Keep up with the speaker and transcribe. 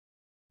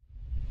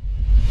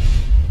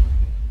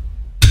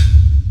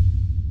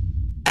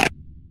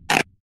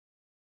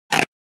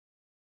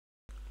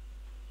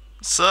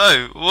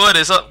So, what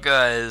is up,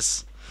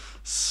 guys?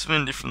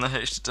 Swindy from the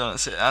HD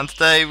Donuts here, and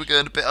today we're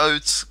going a bit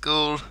old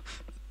school,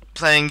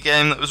 playing a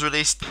game that was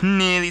released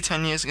nearly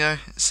 10 years ago.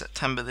 It's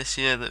September this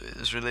year that it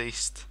was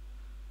released,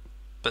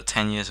 but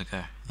 10 years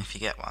ago, if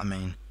you get what I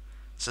mean.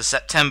 So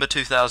September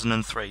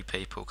 2003,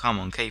 people, come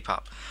on, keep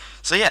up.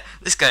 So yeah,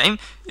 this game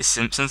is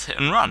Simpsons Hit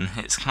and Run.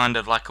 It's kind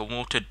of like a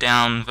watered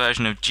down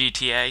version of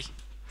GTA,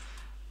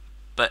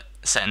 but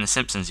set in the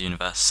Simpsons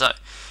universe. So,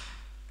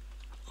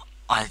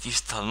 I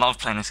used to love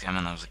playing this game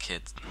when I was a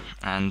kid,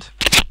 and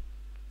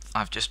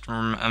I've just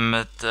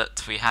remembered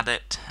that we had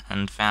it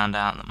and found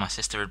out that my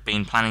sister had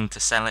been planning to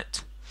sell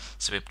it,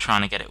 so we're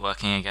trying to get it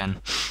working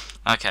again.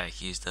 Okay,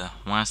 use the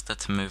WASD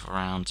to move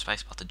around,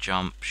 spacebar to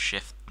jump,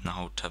 shift and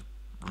hold to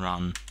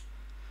run.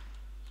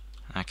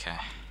 Okay.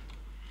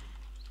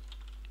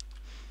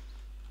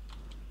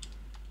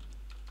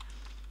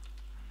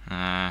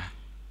 Okie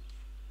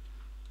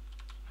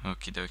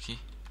dokie.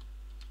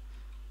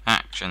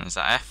 Action, is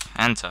that F?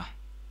 Enter.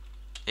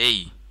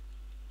 E.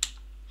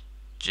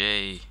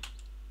 G.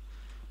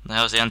 The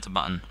hell's the enter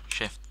button?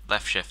 Shift,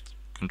 left shift,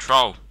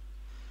 control.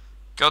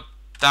 God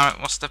damn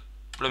it, what's the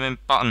blooming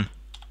button?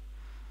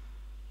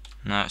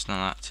 No, it's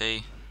not that.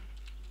 T.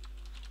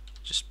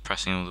 Just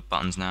pressing all the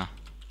buttons now.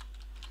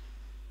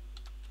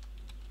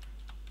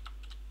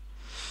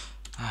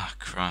 Ah,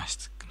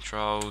 Christ.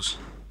 Controls.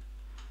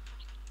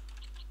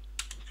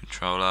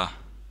 Controller.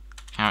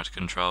 Character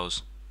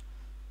controls.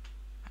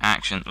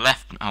 Action.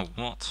 Left. Oh,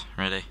 what?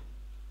 Really?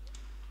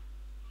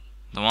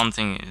 The one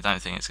thing I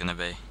don't think it's going to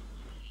be.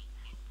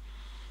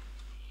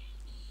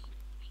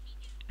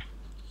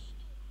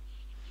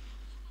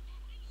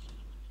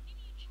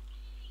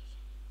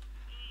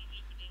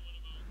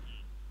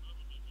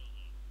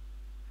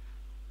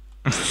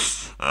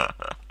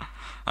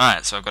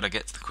 Alright, so I've got to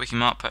get to the Quickie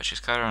Mart, purchase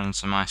cola and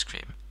some ice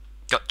cream.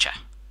 Gotcha!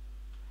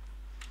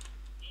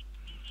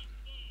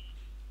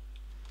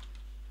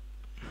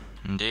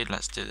 Indeed,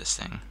 let's do this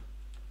thing.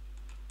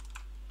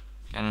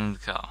 Get in the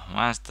car.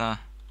 Where's the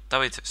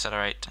W to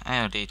accelerate,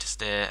 ALD to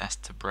steer, S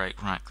to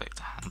brake, right click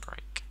to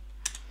handbrake.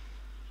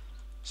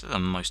 This is the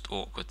most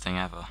awkward thing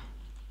ever.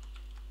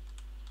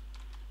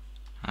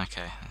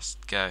 Okay, let's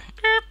go.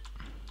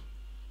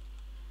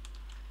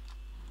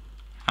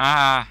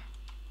 Ah!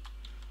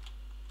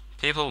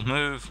 People,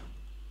 move!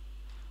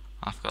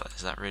 I forgot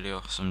there's that really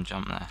awesome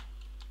jump there.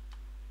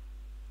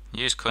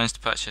 Use coins to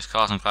purchase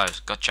cars and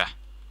clothes. Gotcha!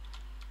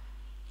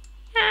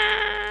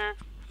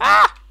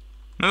 Ah!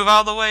 Move out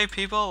of the way,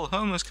 people!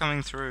 Homer's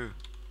coming through.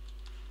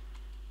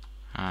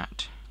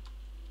 Alright.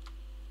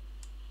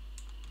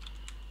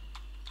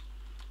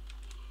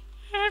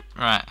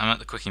 Right, I'm at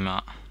the Quickie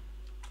Mart.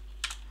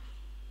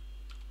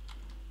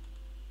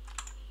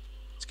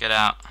 Let's get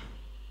out.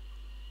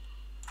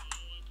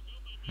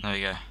 There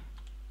we go.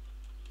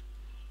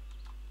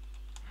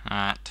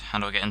 Alright, how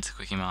do I get into the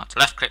Quickie Mart?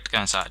 Left click to go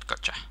inside.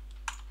 Gotcha.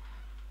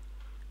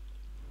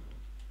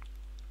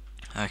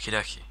 Okie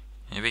dokie.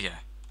 Here we go.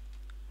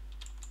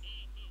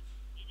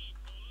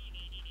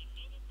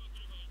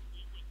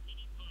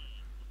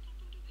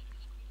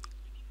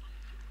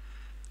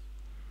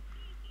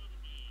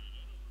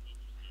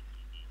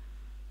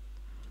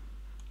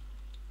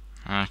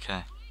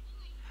 Okay.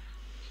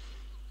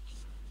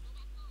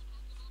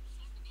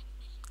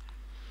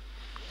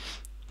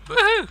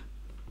 Woohoo!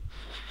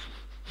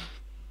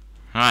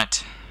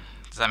 Right.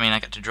 Does that mean I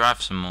get to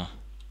drive some more?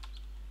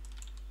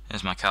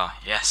 Here's my car.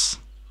 Yes.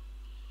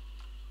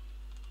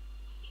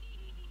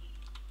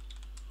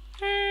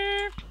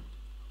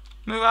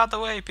 Move out the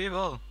way,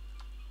 people.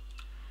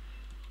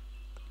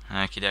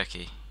 Okie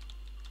dokie.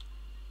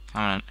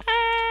 Come on.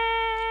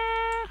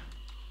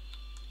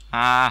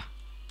 Ah.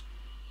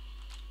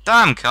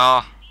 Damn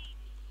car.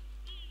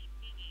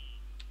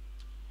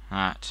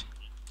 Right.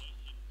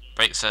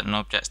 Break certain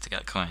objects to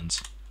get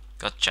coins.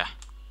 Gotcha.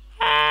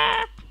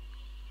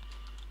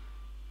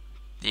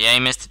 The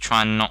aim is to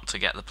try not to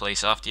get the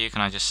police after you,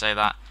 can I just say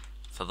that?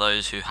 For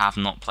those who have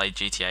not played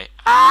GTA.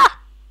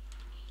 Ah!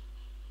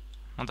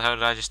 What the hell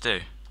did I just do?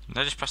 Did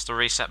I just press the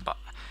reset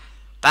button?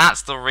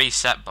 That's the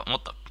reset button.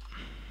 What the...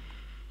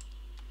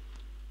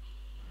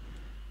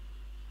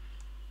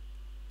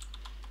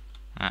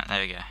 Alright,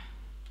 there we go.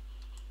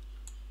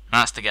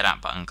 That's the get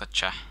out button.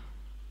 Gotcha.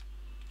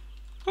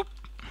 Whoop.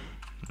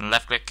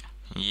 Left click.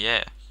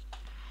 Yeah.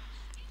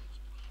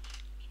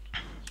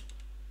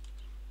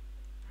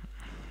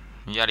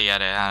 Yada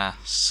yada yada.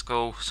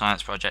 School,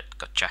 science project.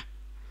 Gotcha.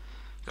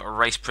 Got a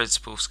race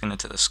principal Skinner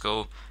to the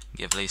school.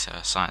 Give Lisa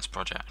a science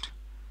project.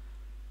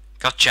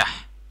 Gotcha.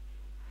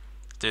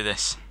 Do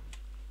this.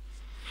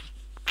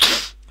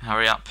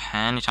 Hurry up.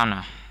 Anytime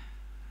now.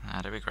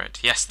 That'd be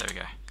great. Yes, there we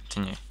go.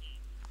 Continue.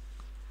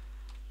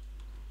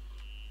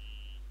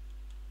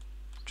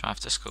 Drive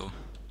to school.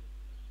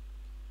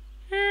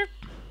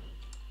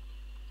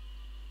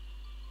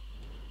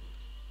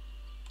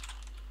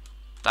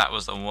 That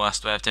was the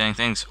worst way of doing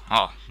things.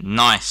 Oh,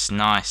 nice,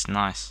 nice,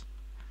 nice.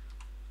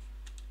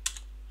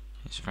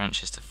 Use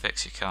wrenches to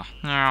fix your car.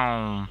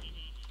 No.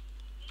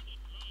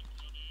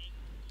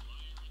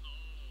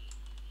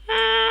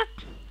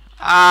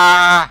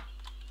 Ah!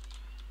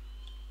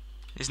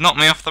 He's knocked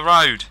me off the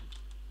road.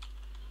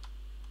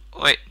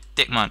 Wait,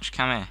 Dick Munch,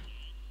 come here.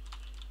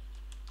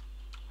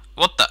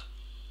 What the?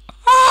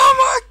 Oh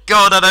my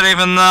god, I don't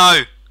even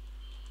know.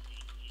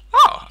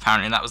 Oh,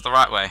 apparently that was the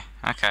right way.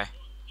 Okay.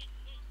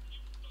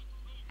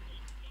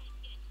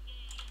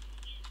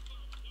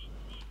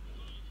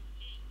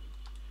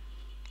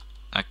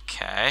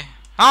 Okay.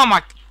 Oh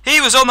my...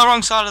 He was on the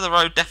wrong side of the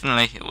road,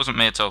 definitely. It wasn't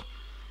me at all.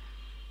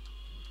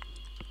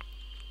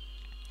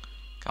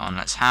 Go on,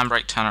 let's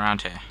handbrake turn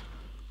around here.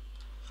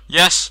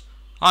 Yes!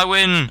 I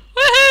win!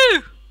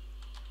 Woohoo!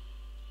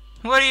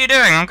 What are you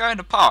doing? I'm going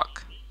to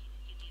park.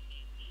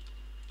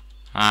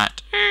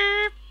 Alright.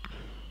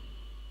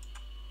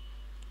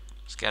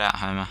 Let's get out,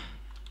 Homer.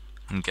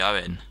 And go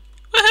in.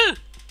 Woohoo!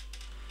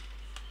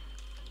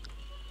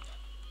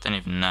 Don't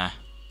even know.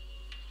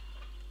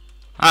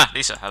 Ah,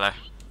 Lisa, hello.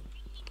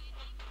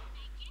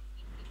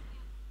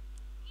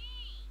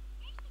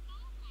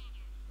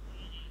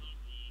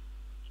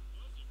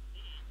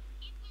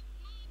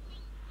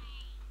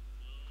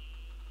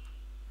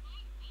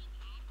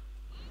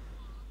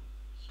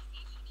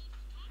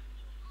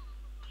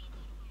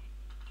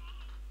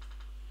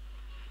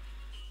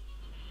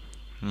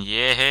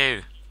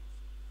 Yahoo!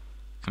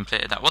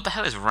 Completed that. What the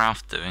hell is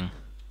Ralph doing?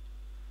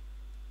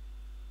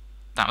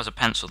 That was a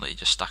pencil that he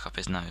just stuck up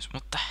his nose.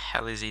 What the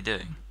hell is he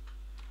doing?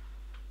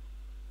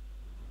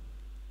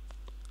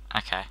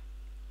 Okay.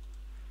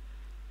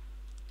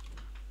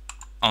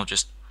 I'll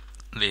just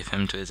leave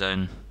him to his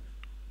own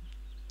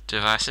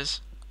devices.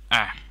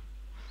 Ah.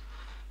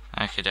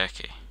 Okie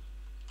dokie.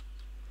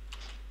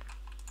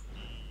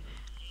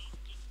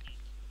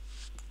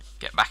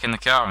 Get back in the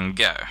car and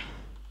go.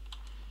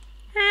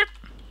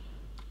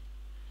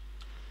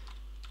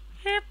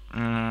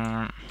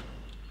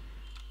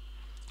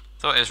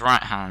 Thought it was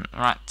right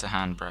to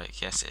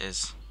handbrake. Yes, it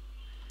is.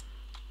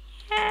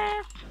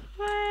 Oh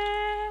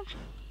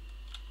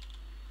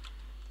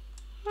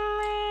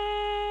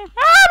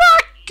my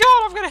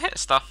god, I'm gonna hit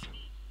stuff.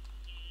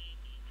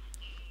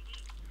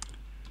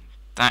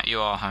 That you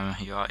are, Homer.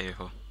 You are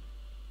evil.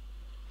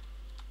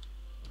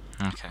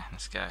 Okay,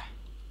 let's go.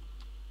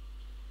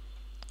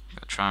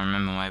 Gotta try and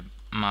remember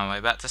my way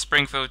back to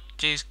Springfield.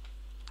 Jeez,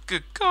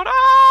 good god.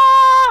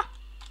 Ah!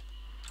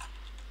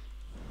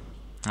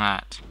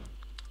 Right.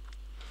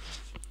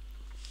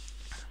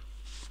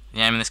 The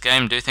aim in this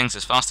game: do things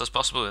as fast as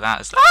possible without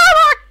as. Oh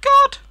my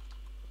god!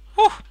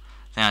 Whew.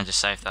 I think I just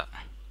saved that.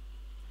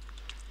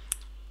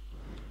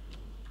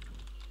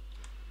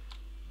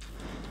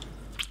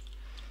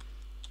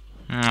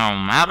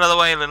 Out of the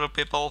way, little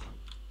people.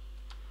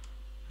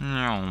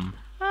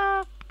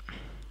 That.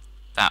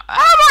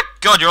 Oh my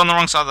god, you're on the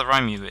wrong side of the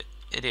road, you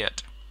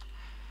idiot.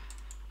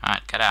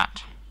 Alright, get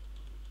out.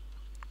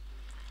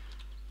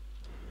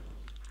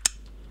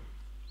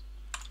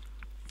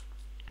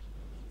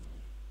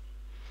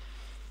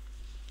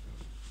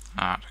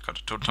 Alright, I've got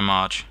to talk to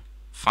Marge.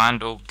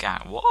 Find all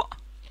gas. What?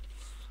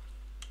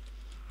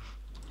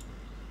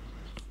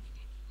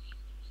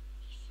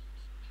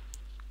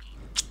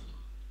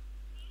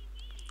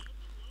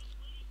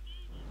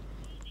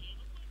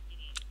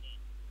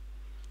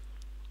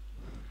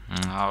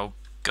 Oh,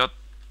 god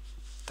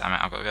damn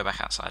it, I've got to go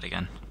back outside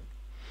again.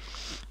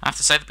 I have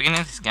to say, at the beginning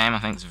of this game, I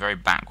think it's very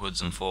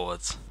backwards and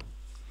forwards.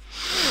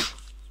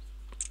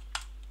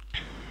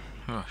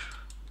 Alright,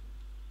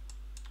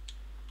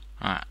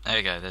 there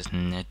we go, there's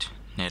Niddly.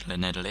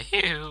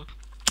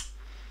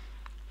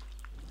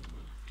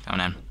 Come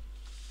on in.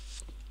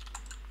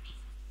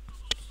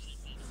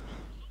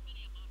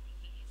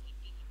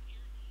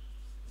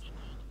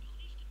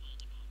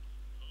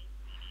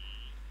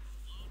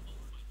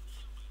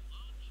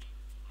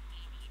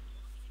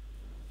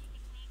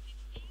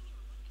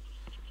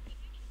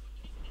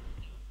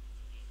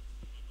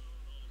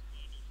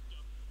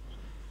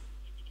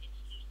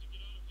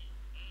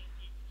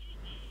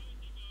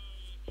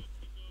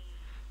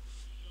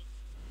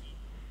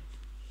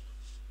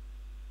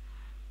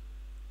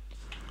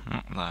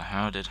 What the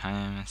hell did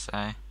Homer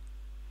say?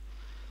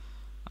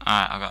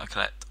 Alright, I've got to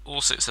collect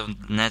all 6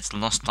 of Ned's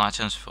lost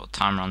items before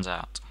time runs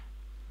out.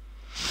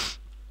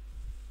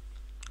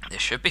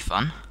 This should be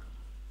fun.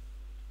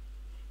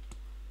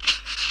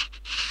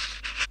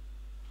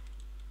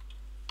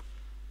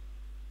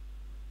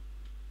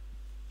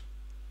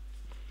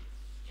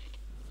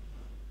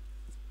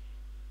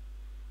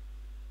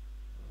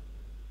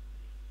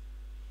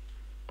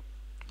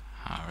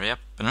 Hurry up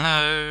and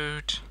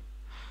load.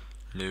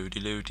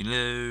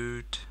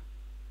 Load.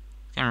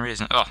 Game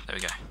reason. Oh, there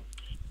we go.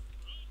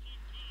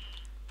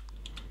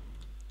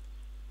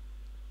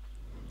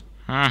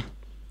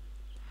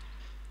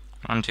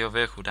 Run to your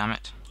vehicle, damn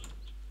it.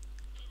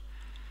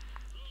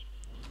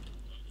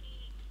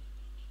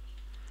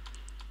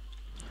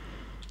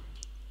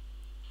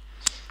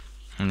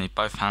 I need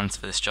both hands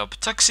for this job.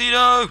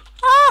 Tuxedo!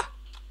 Ah!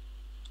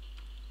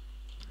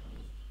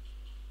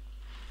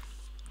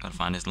 Gotta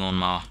find his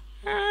lawnmower.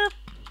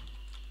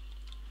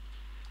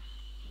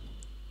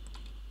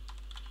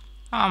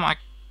 Oh my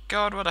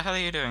god, what the hell are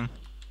you doing?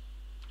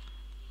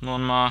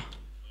 Lawnmower.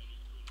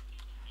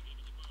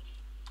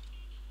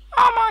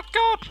 Oh my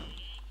god!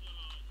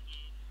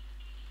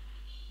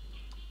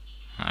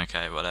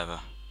 Okay, whatever.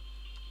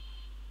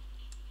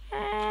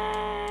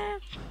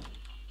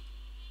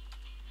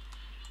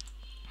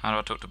 How do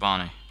I talk to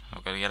Barney?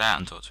 I've got to get out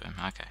and talk to him.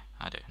 Okay,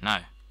 I do. No.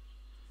 I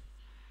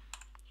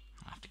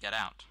have to get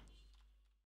out.